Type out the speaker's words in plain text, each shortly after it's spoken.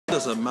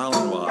Does a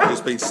Malinois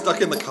who's been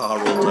stuck in the car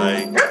all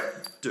day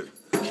do?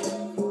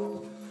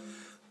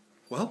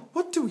 Well,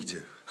 what do we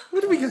do?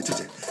 What are we going to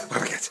do? Oh,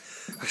 we get it.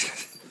 Oh, we get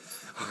it.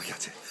 Oh, we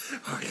get it.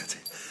 Oh, we get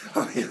it.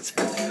 Oh, we get it.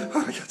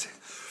 Oh, we get it.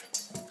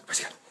 Where's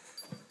it go?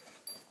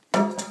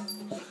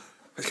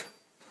 Where's it go?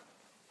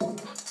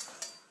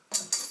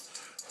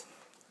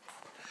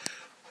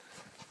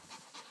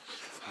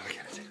 Oh, we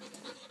get it.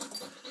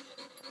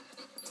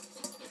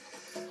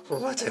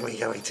 What are we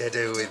going to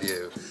do with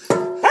you?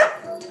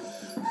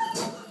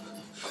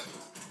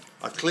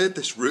 I cleared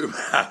this room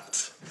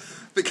out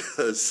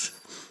because...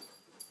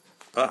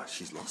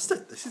 she's lost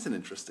it. This is an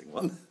interesting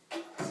one.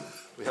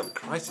 We have a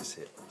crisis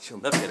here. She'll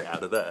never get it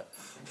out of there.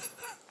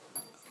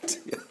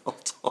 Dear,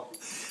 hold on.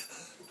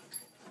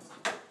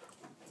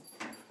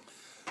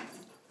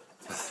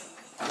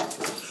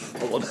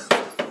 Hold on.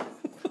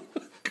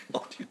 Come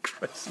on, you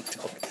crazy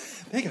dog.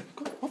 There you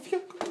go. Go, off you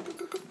go. Go, go,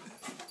 go, go.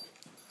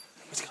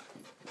 Where's it gone?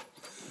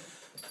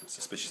 I'm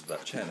suspicious of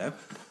that chair now.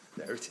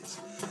 There it is.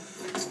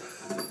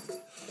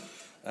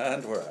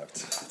 And we're out.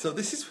 So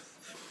this is...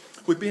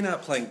 We've been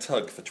out playing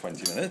tug for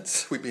 20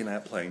 minutes, we've been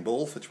out playing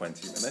ball for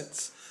 20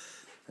 minutes,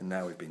 and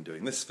now we've been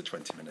doing this for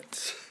 20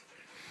 minutes.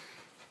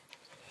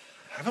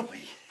 Haven't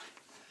we?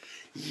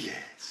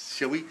 Yes.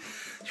 Shall we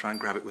try and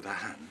grab it with our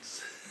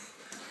hands?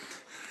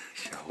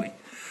 Shall we?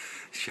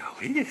 Shall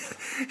we?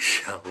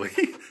 Shall we?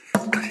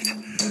 Got it.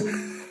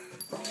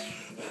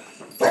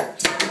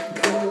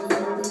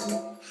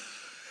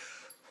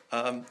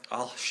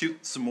 I'll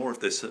shoot some more of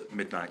this at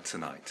midnight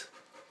tonight.